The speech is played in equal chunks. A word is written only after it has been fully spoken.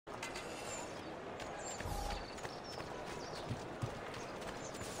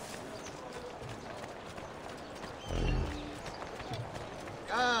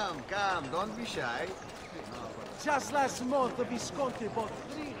Come, don't be shy. Just last month, the Visconti bought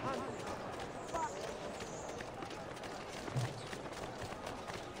 300...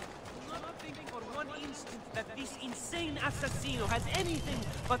 Not thinking for one instant that this insane assassino has anything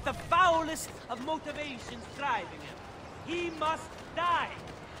but the foulest of motivations driving him. He must die!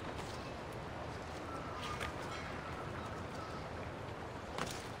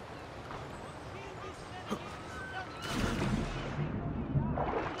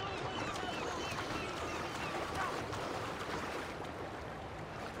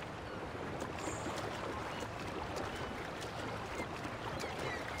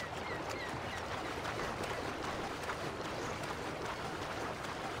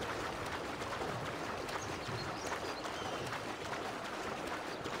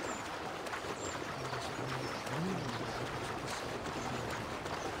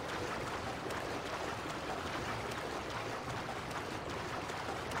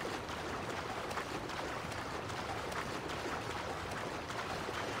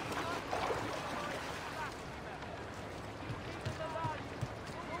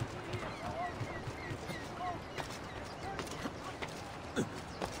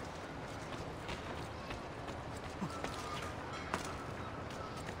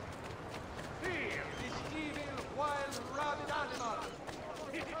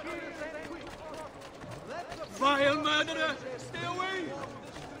 Vile murderer! Stay away!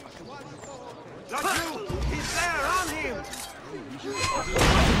 Not you! He's there, on him!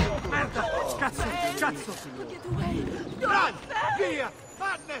 Merda! Cazzo! Cazzo! Get away! Run! Via!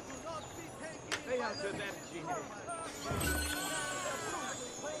 Madness! Stay out of them, Gino.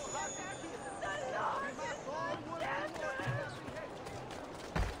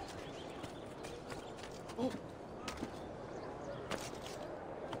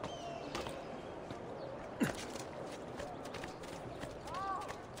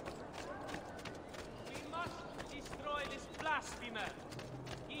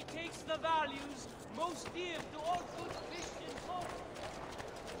 He takes the values most dear to all good Christian folk.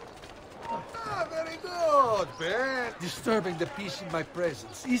 Ah, very good, Ben. Disturbing the peace in my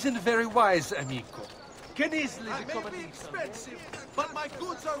presence isn't very wise, amico. Can easily I become may be an expensive, but my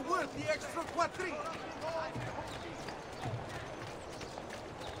goods are worth the extra quattrini.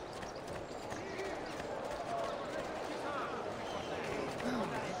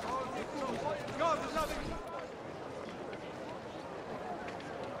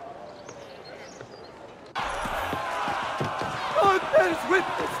 God bears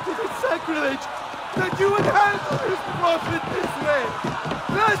witness to the sacrilege that you would handle this prophet this way!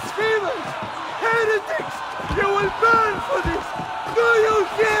 Blasphemers! Heretics! You will burn for this! Do you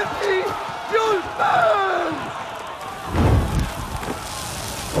hear me? You'll burn!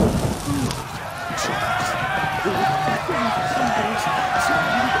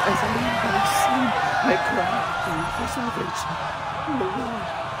 I cry to you for salvation. Lord,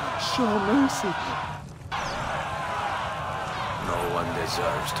 show mercy. No one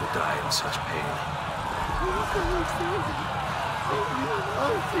deserves to die in such pain.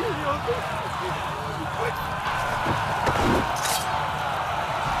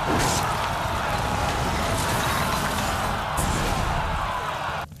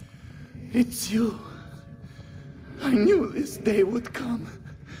 It's you. I knew this day would come.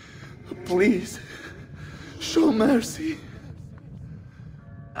 Please, show mercy.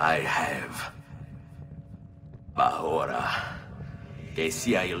 I have. Ma ora, che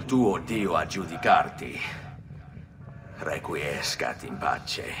sia il tuo Dio a giudicarti, requiescat in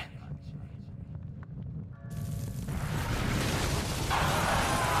pace.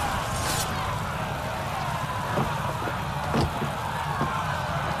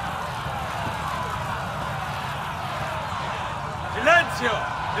 Silenzio!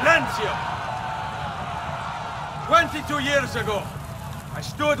 Silenzio! 22 years ago, I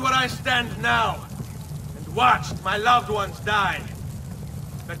stood where I stand now, and watched my loved ones die,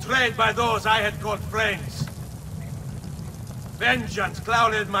 betrayed by those I had called friends. Vengeance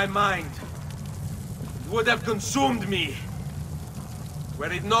clouded my mind, and would have consumed me,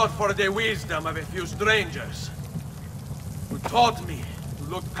 were it not for the wisdom of a few strangers, who taught me to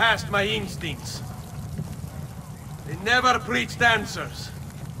look past my instincts. They never preached answers,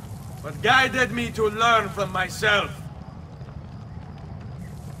 but guided me to learn from myself.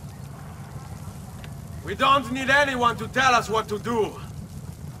 We don't need anyone to tell us what to do.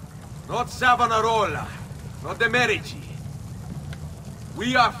 Not Savonarola, not the Medici.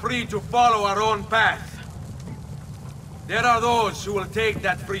 We are free to follow our own path. There are those who will take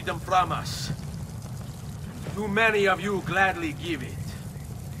that freedom from us. Too many of you gladly give it.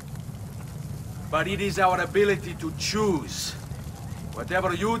 But it is our ability to choose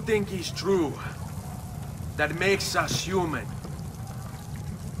Whatever you think is true, that makes us human.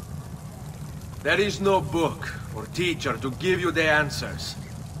 There is no book or teacher to give you the answers,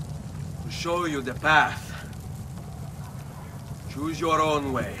 to show you the path. Choose your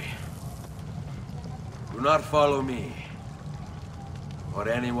own way. Do not follow me, or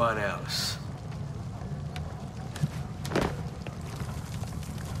anyone else.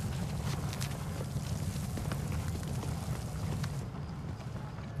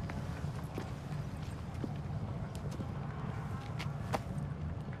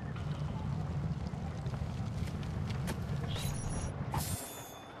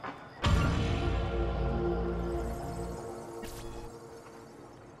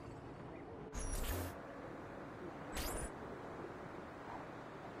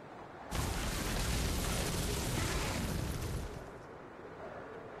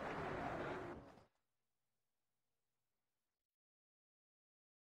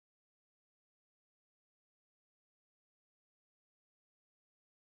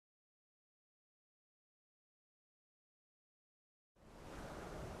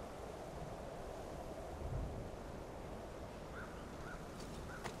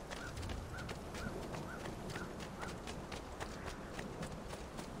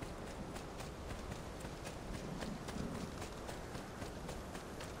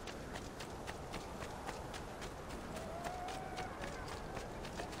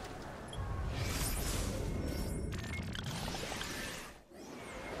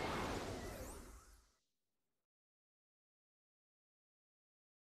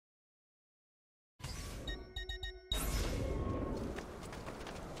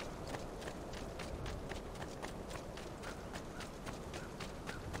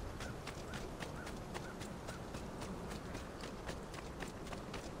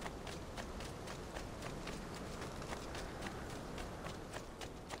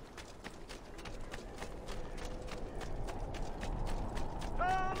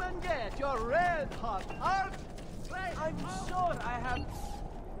 Get your red hot heart. I'm sure I have...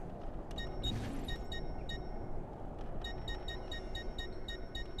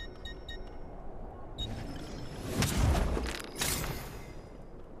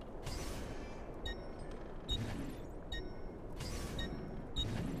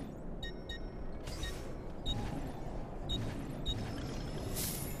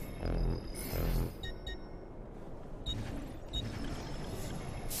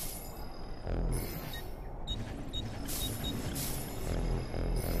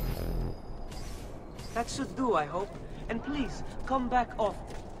 That should do, I hope. And please, come back often.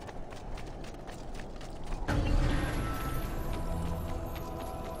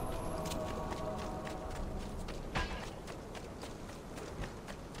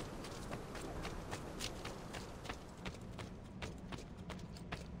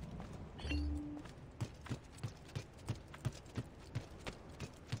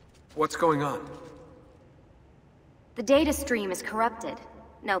 What's going on? The data stream is corrupted.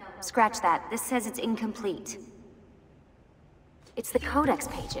 No, scratch that. This says it's incomplete. It's the codex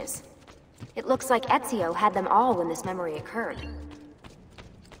pages. It looks like Ezio had them all when this memory occurred.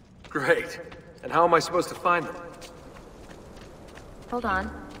 Great. And how am I supposed to find them? Hold on.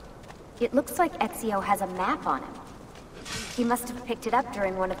 It looks like Ezio has a map on him. He must have picked it up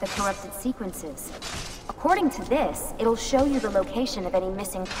during one of the corrupted sequences. According to this, it'll show you the location of any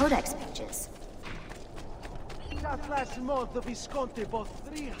missing codex pages. Just last month, the Visconti bought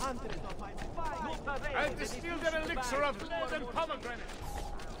 300 of my 5. I've distilled an elixir of blood and pomegranate.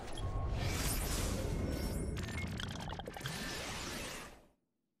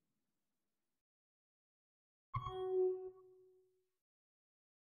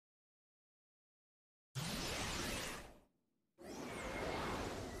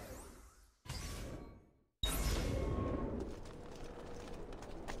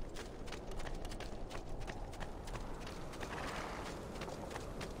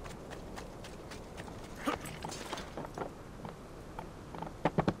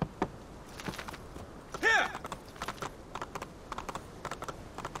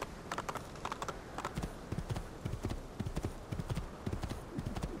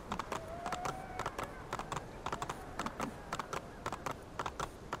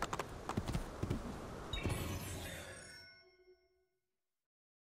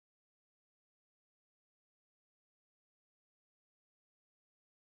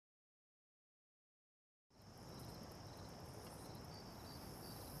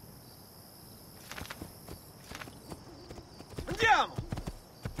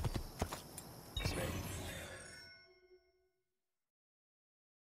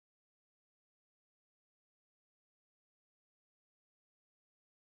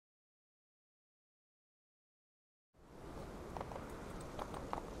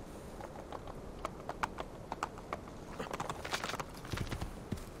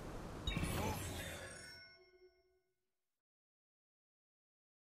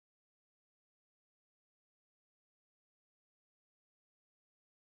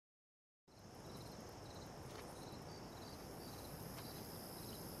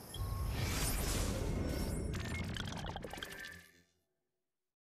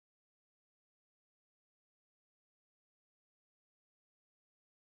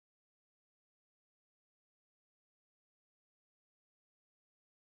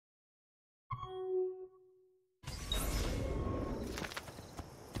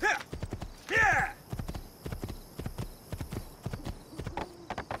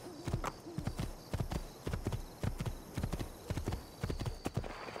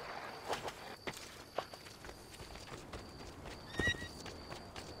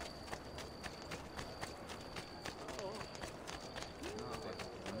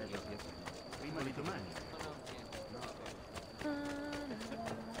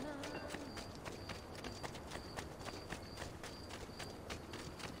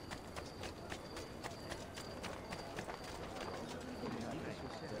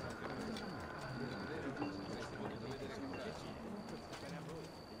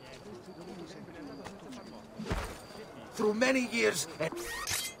 Through many years and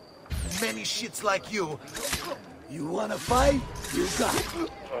many shits like you. You wanna fight? You got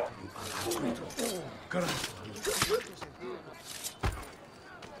it.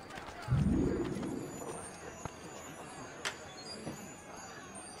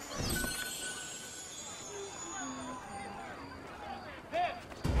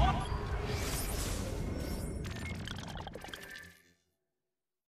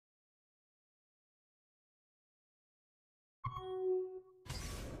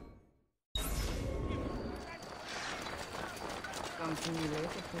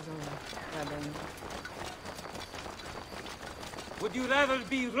 Would you rather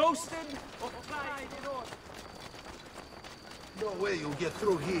be roasted or fried in oil? No way you'll get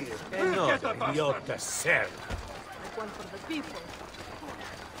through here. No, idiota cell. One for the people.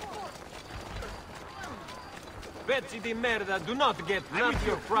 Pezzi di merda, do not get not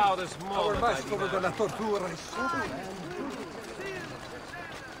your proudest moment. Ormai sono della tortura e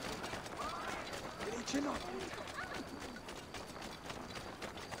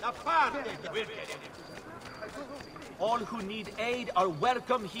Da parte! All who need aid are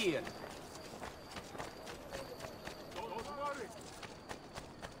welcome here.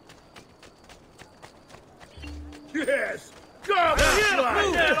 Yes! Come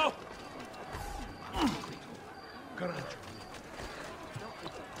here!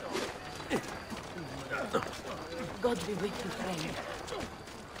 God be with you, friend.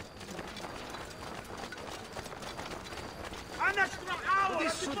 An extra hour!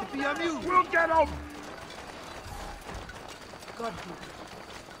 This should be amusing. We'll get him! God be with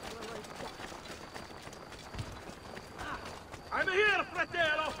I'm here,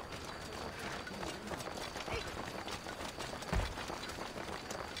 fratello!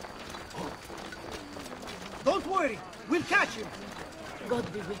 Don't worry, we'll catch him. you.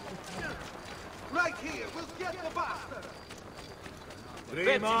 God be with you, friend. Right here, we'll get the bastard.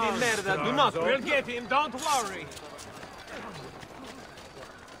 Pezzi di merda, do not. We'll get him, don't worry.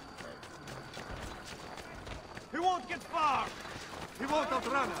 He won't get far! He won't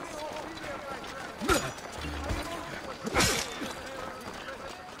outrun us!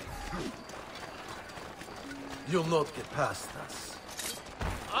 You'll not get past us.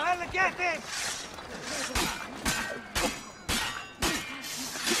 I'll get him!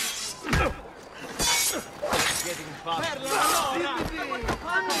 Getting past.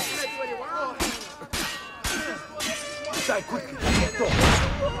 Die quickly, can't talk.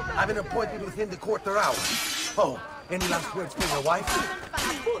 I have an appointment within the quarter hour. Oh, any last words for your wife?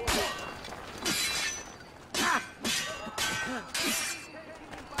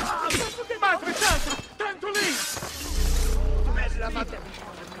 Time to leave!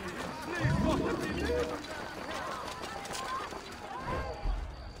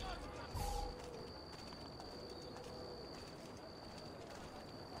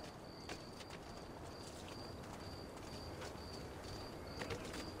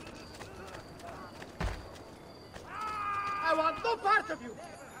 I want no part of you!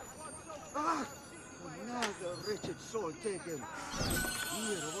 Ah! Another wretched soul taken.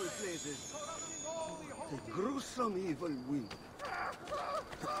 Here of all places. The gruesome evil wing.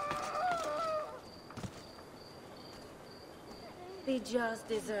 The just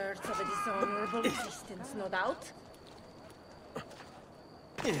deserts of a dishonorable existence, no doubt.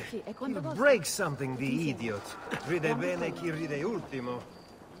 He'll break something, the idiot. Ride bene chi ride ultimo.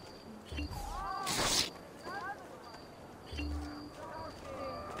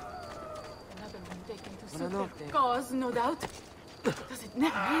 Another one taken to suit cause, no doubt. Does it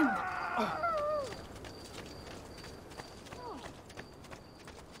never end?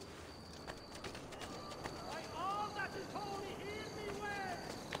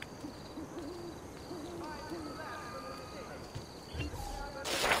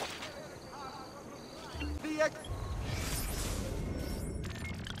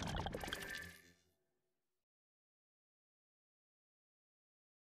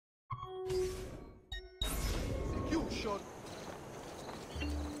 Execution!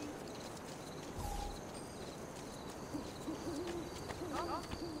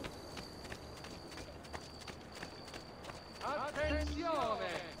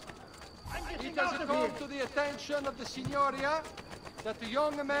 It has come to the attention of the Signoria that the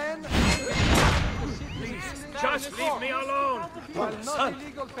young man... Just leave me alone! While not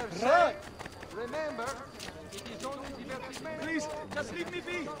illegal per se, Remember, it is only divertissement. Please, just leave me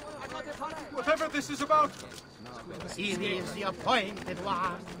be. I got a party. Whatever this is about. It is the appointed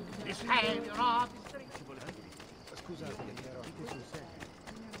one. The savior of...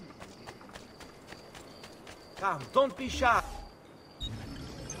 Come, don't be shy.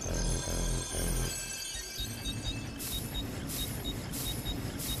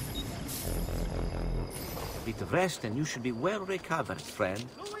 A bit of rest and you should be well recovered, friend.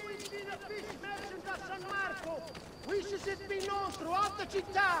 Luigi the fish merchant of San Marco wishes it be known throughout the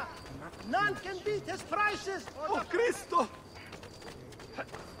città. None can beat his prices. Oh, Cristo!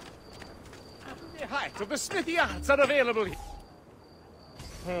 The height of the smithy arts are available here.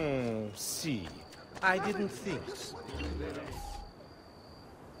 See. I didn't think so.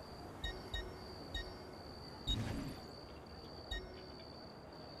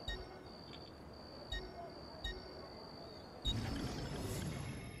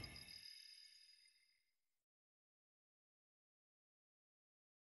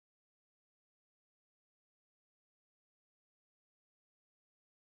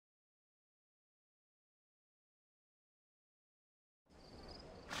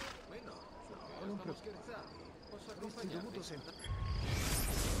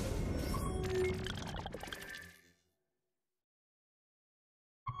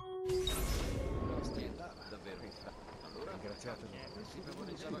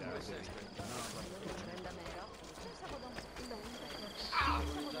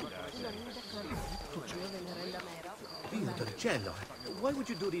 Cello, why would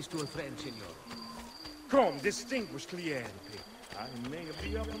you do this to a friend, signor? Come, distinguished cliente. I may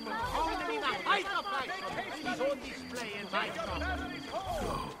be up in my... Only the height of price is on display in my shop.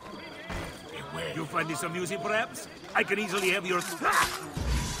 You find this amusing, perhaps? I can easily have your...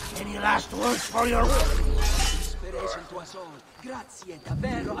 Any last words for your... Inspiration to us all. Grazie,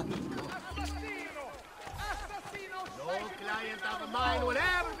 davvero, amico. No client of mine will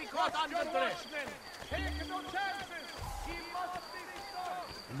ever be caught underdressed. Take no chances. He must be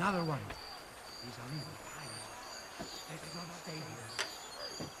stopped. Another one. He's a little tiny. Let it not stay here.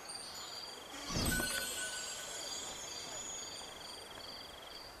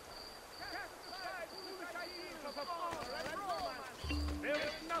 There is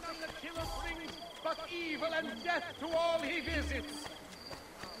nothing the killer brings but evil and death to all he visits.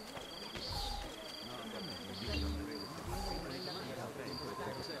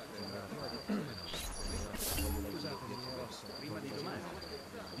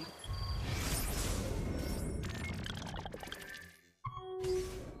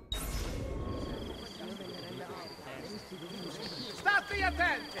 State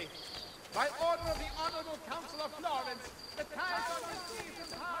attenti! By order of the Honorable Council of Florence, the time of this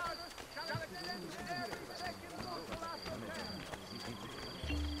season's harvest shall extend to every second lawful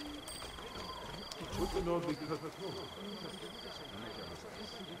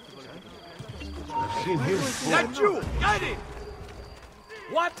That's you! Got it!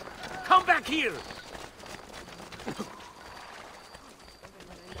 What? Come back here!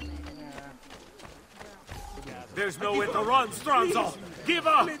 There's nowhere to run, Stronzo! Give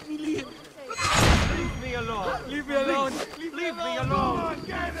up! Leave me alone! Leave me alone! Leave me alone!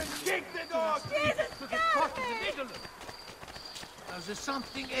 Get it! Kick the dog! Jesus, to get caught in the middle! Does there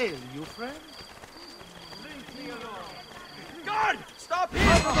something ail you, friend? Leave me alone! Guard! Stop here!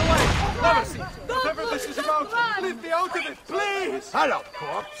 Out of the way! Mercy! Whatever this is about, leave me out of it, please! Hello,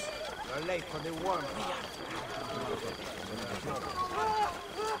 corpse. You're late for the worm. No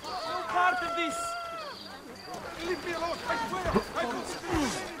part of this! Leave me alone! I swear! I will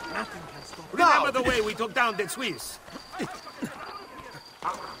speak! Nothing can stop. Remember the way we took down the Swiss?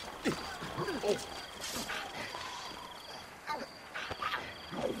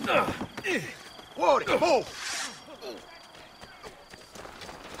 Wardy, move!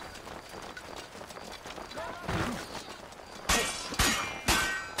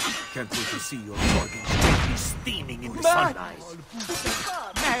 Can't wait to see your organs gently steaming in the sunlight.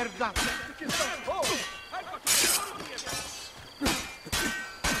 Merda!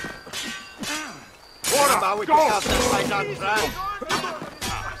 What about with the castle by non-trans?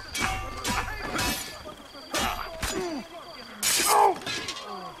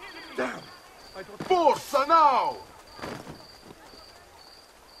 Damn! Forza now!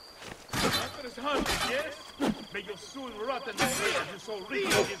 After his hunt, yes? May you soon rot in the grave you so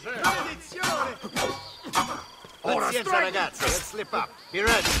richly deserve. Pazienza, ragazzi, let's slip up. Be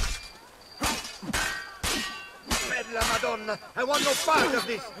ready. Bella Madonna, I want no part of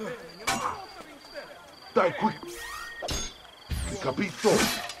this. Dai qui. Capito?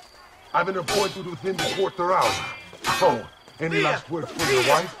 I have an appointment with him in quarter hour. So, any last words for your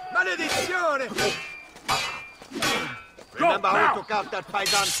wife? Maledizione! Remember how we took out that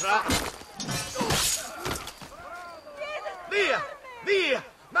Paisan trap? Via! Via!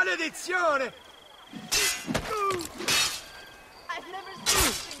 Maledizione! I've never seen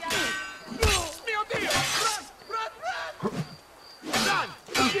this again. Mio Dio! Run! Run!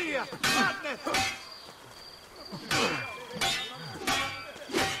 Via! Madness!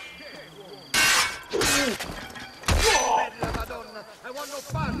 Bella Madonna! I want no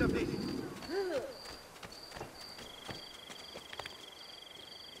part of this!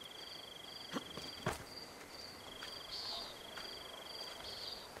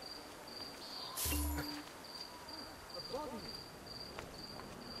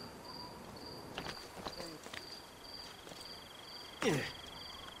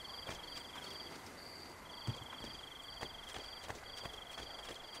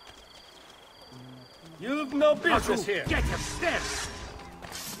 You've no business here. Get him, dead!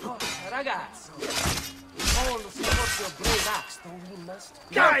 Oh, ragazzo. All support your brave acts, though we must.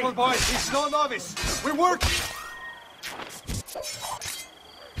 Careful, boys! He's no novice! We work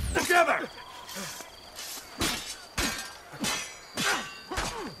Together!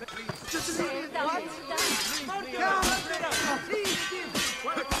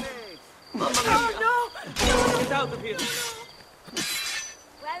 Oh, no! Get out of here!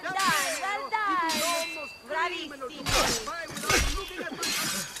 Well done! Bravissimo! Well done! Bravissimo!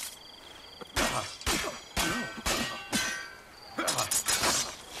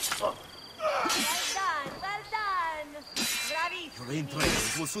 Your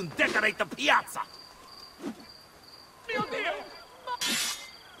intrigues will soon decorate the piazza! Mio Dio!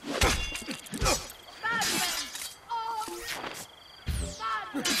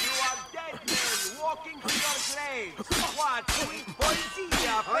 You are dead men walking to your graves! What sweet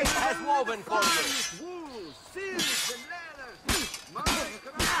poesia fate has woven for you! Wool, silks, and leathers. My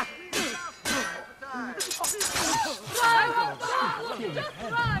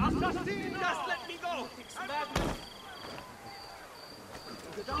Just let me go! It's madness!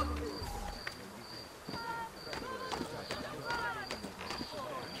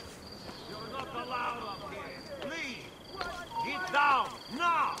 You're not allowed up here! Leave! Get down!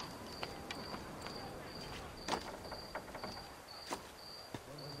 Now!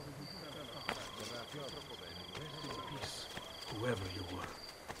 Whoever you were.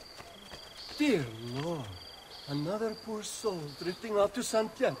 Dear Lord, another poor soul drifting out to San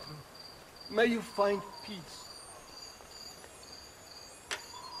Pietro. May you find peace.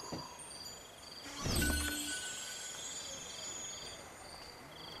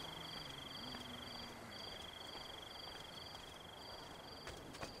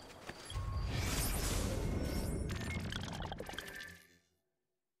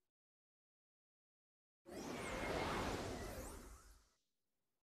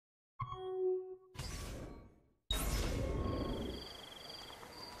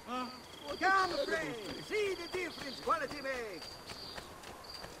 Come, friends! See the difference quality makes!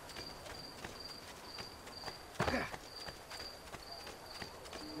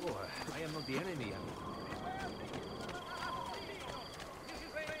 Boy, I am not the enemy. This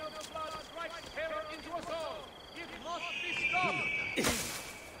is raining of the blood strikes terror into us all. It must be stopped.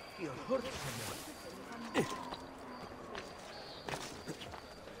 You hurt someone.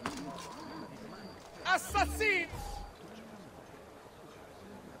 Assassin!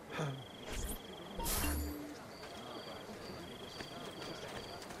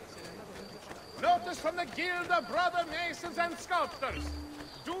 Notice from the Guild of Brother Masons and Sculptors.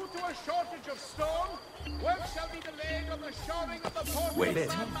 Due to a shortage of stone, work shall be delayed on the shoring of the port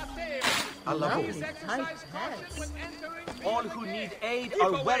of San Mateo. Please exercise caution when entering. All who need aid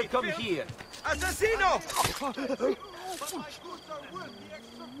are welcome here. Assassino! My goods are worth the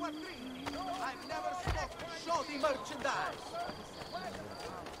extra quattrini. I've never stopped shoddy merchandise.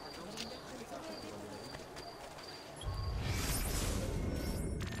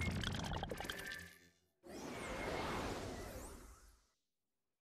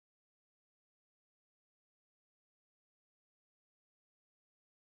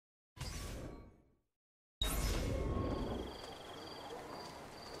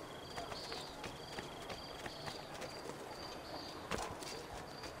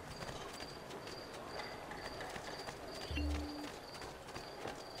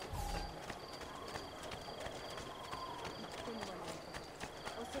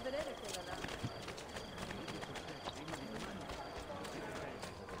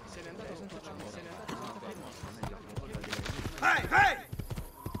 Hey, hey!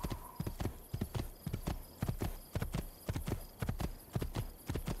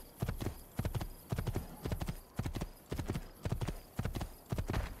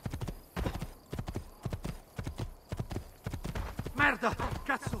 Merda!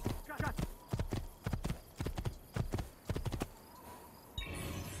 Cazzo!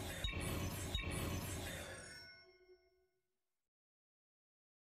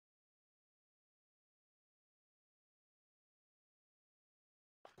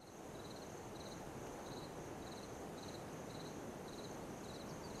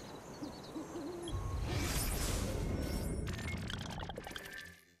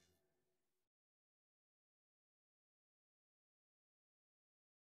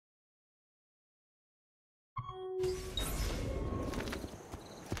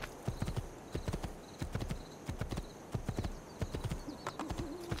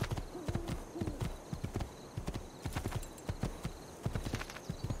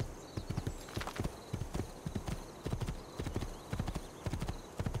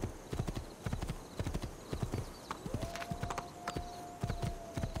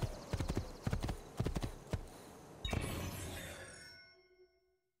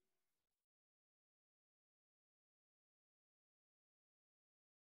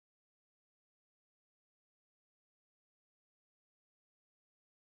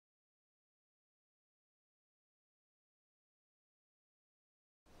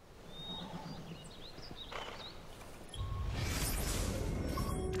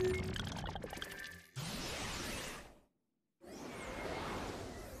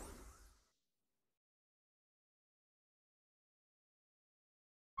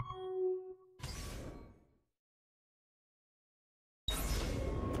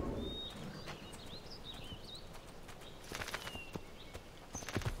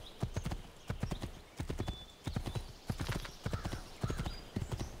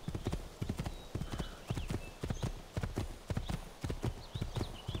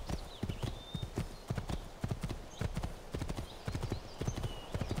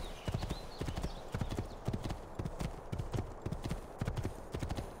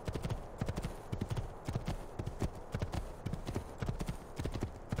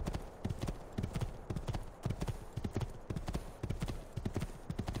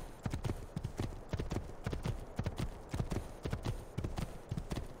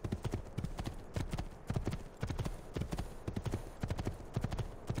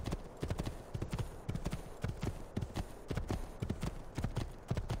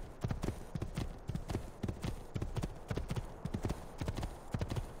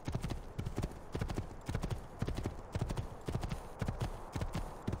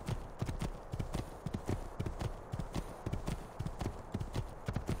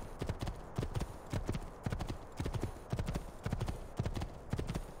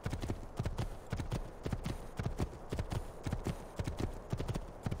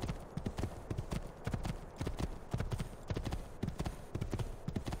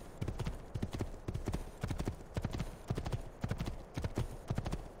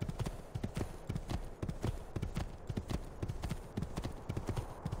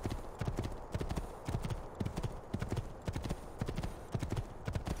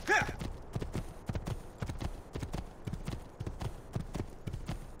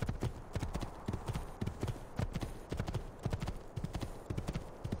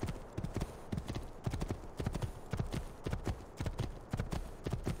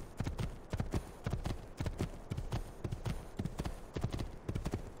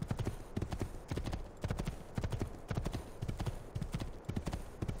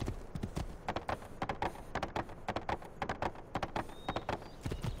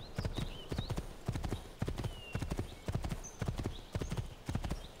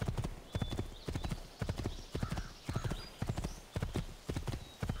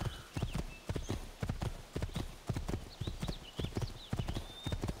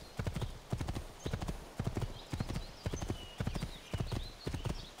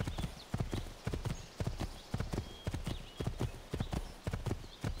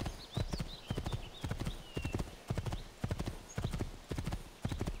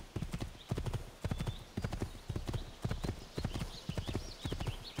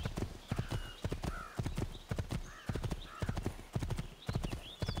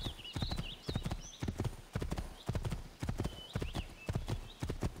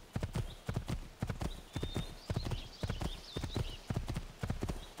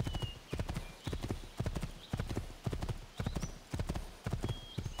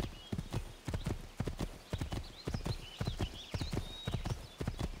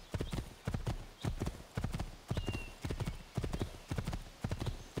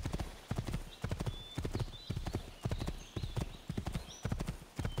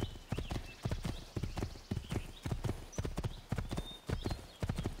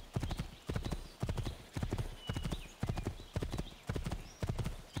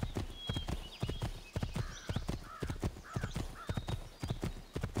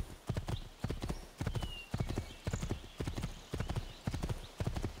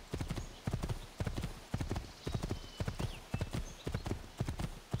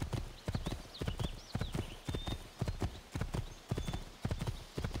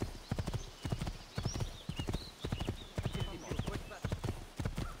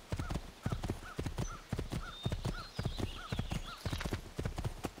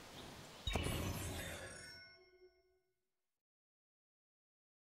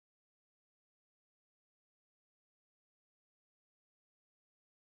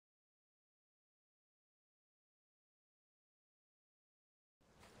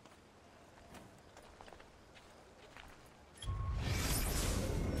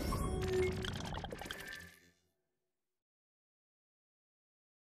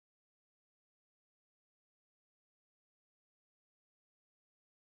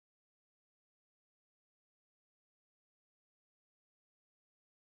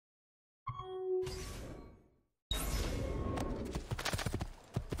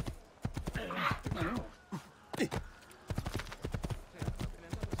 Andiamo!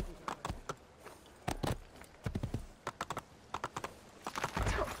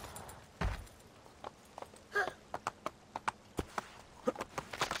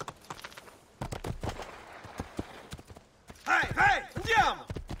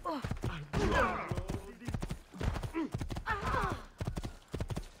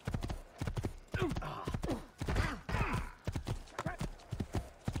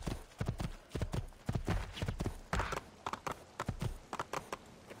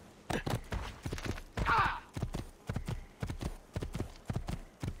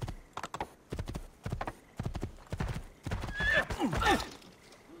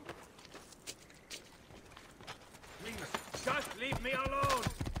 Just leave me alone!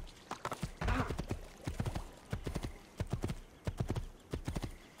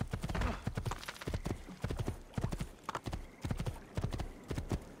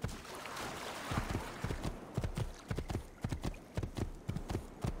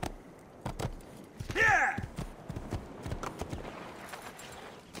 Yeah!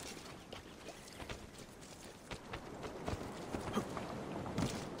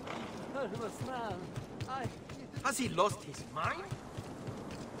 Has he lost his mind?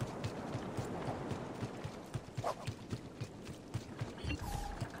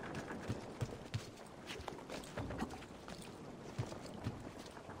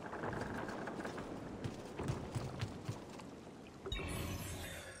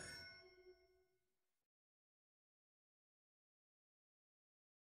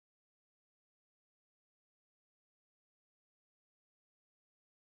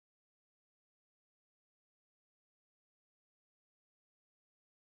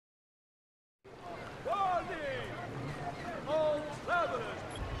 All travelers!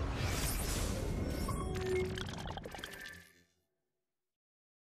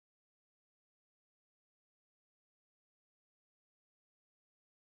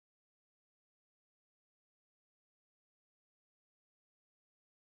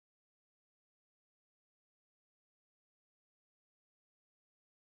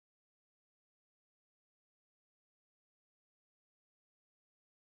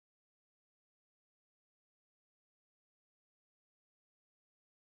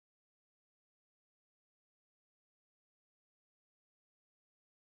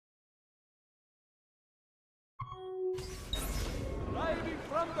 Arriving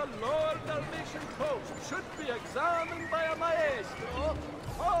from the lower Dalmatian coast should be examined by a maestro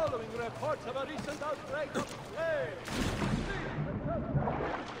following reports of a recent outbreak of plague.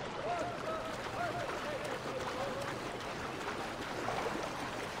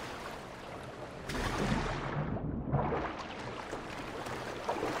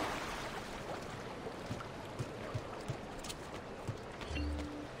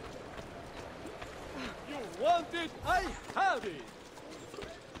 You want it? I have it!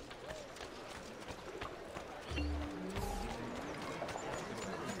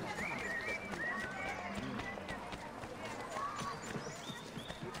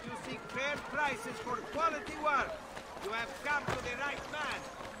 If you seek fair prices for quality work, you have come to the right man.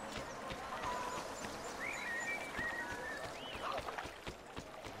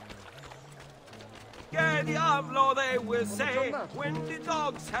 Que diablo, they will say, when the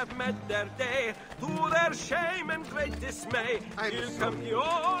dogs have met their day, to their shame and great dismay, il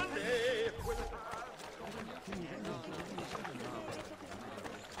campione.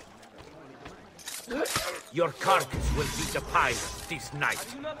 Your carcass will be the pilot this night.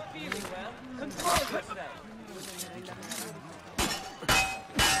 You're not feeling well. Control yourself.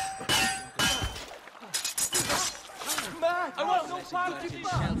 I want no part of this.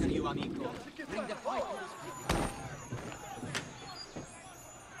 Shelter you, amigo. Bring the fight.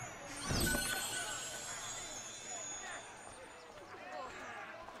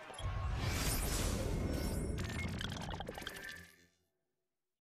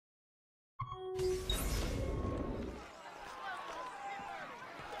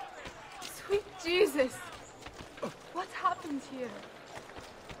 Sweet Jesus! What happened here?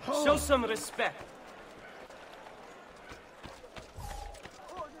 Show some respect.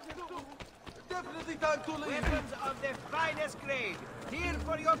 Definitely time to leave. Weapons of the finest grade. Here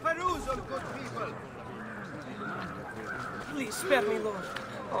for your perusal, good people. Please spare me, Lord.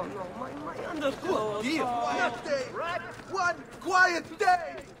 Oh no, my underclothes. Dear, quiet day. Right? One quiet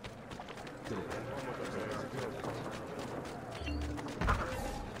day.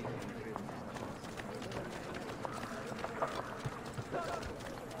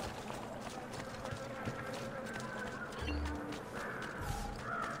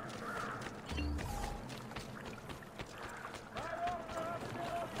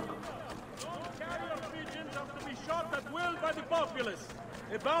 populace.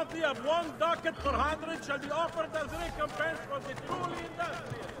 A bounty of 1 ducat per 100 shall be offered as recompense for the truly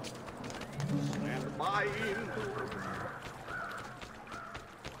industrious. Stand by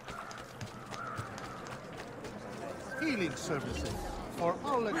Healing services for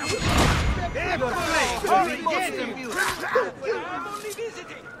all the... I'm only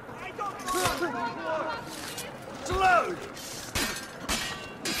visiting. I don't know. Slowly!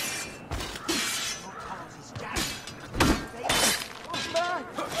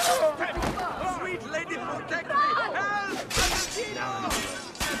 Sweet lady, protect me!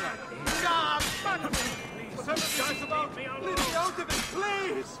 Help! Guys about me, Leave me out of it,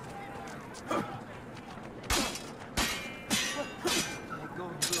 please!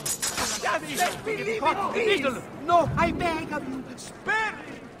 Let me leave it, please! No, I beg of you. Spare me!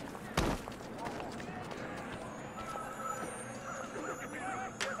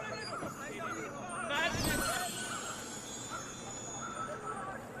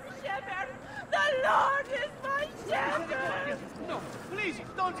 Shepherd, the Lord is my shepherd! No, please,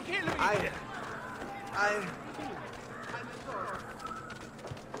 don't kill me.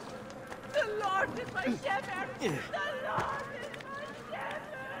 The Lord is my shepherd! The Lord is my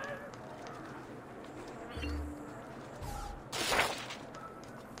shepherd!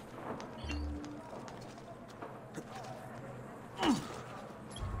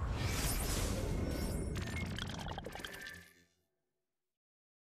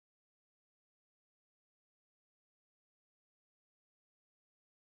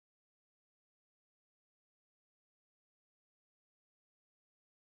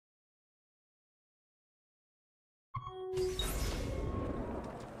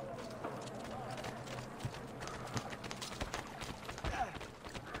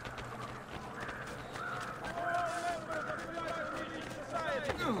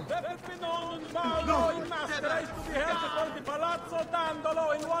 Let it be known in Paolo in Master is to be held before the Palazzo Dandolo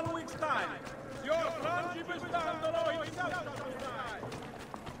in 1 week's time. Your frangibus Dandolo himself shall preside.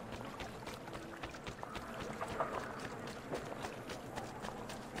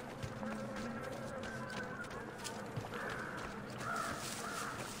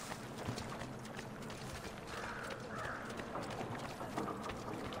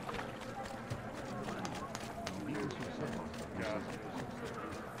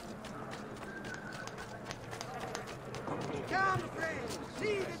 Come, friends,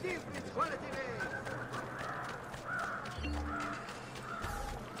 see the difference quality makes.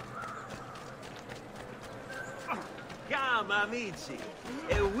 Come, amici.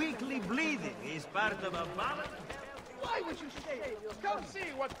 A weekly bleeding is part of a balance. Why would you stay? Come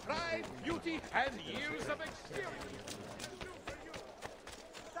see what pride, beauty, and years of experience.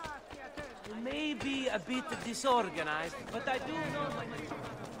 It may be a bit disorganized, but I do know my...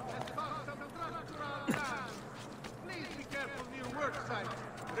 Please be careful near work sites.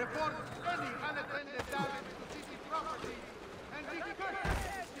 Report any unattended damage to city property. And be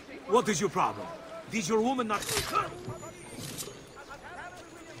courteous. What is your problem? Did your woman not...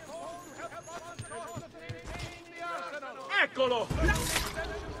 Eccolo!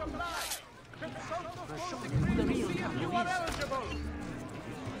 You are eligible.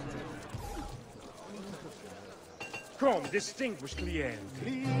 Come, distinguished client.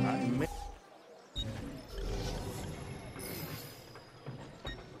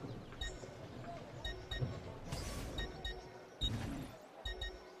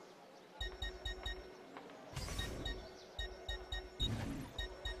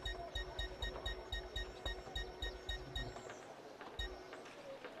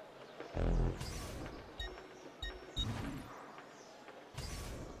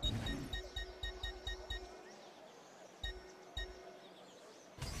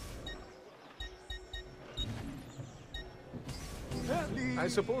 I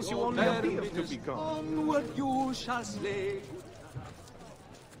suppose you only appear to be gone. Onward you shall slay.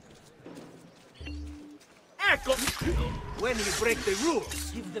 Ecco! When you break the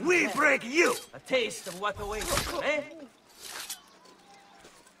rules, we break you! A taste of what awaits, eh?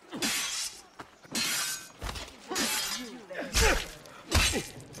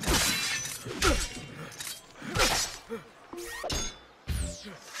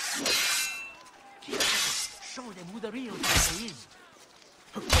 Show them who the real capo is.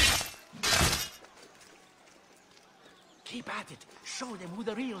 Keep at it. Show them who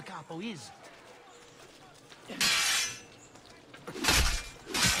the real capo is.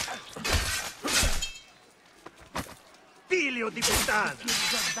 Figlio di puttana!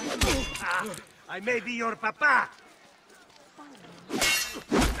 Ah, I may be your papa!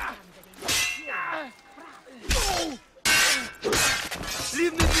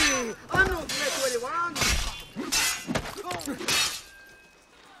 Leave me be! I'm not let anyone!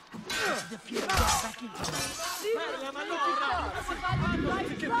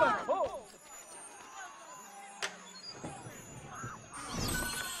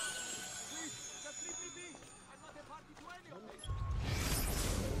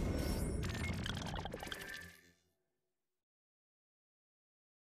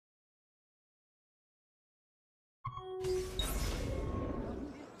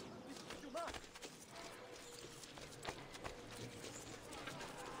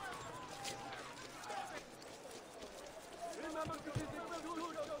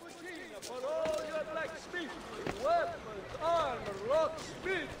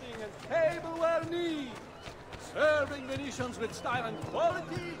 table where need. Serving Venetians with style and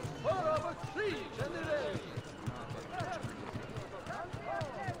quality for over 3 generations.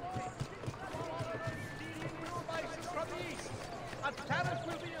 Spices from the east. A tariff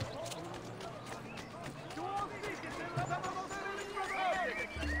will be imposed. To all citizens of the Republic.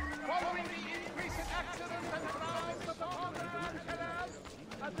 Following the increase in accidents and crimes of the Conrad Canal,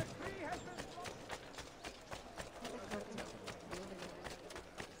 a decree has been...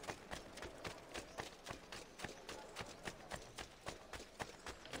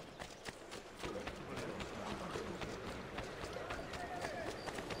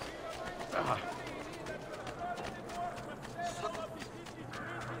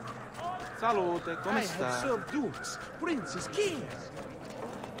 Salute, come sta? I have served dukes, princes, kings.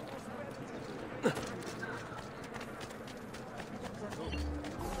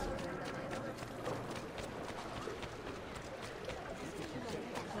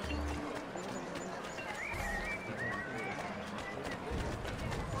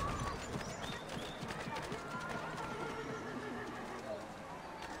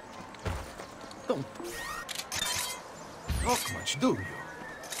 Don't talk much, do you?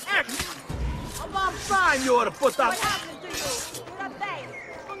 Ma bagno, puttana! What happened to you? You're a base,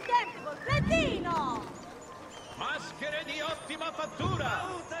 contemptible, cretino! Maschere di ottima fattura!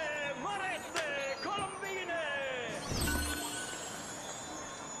 Salute, morette, colombine!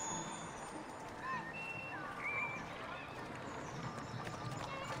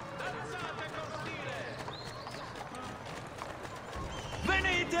 Danzate con stile!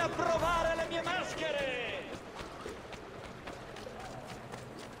 Venite a provare le mie maschere!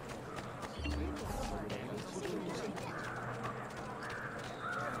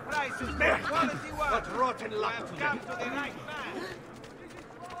 Prices, quality one. What rotten luck. Come to the right man.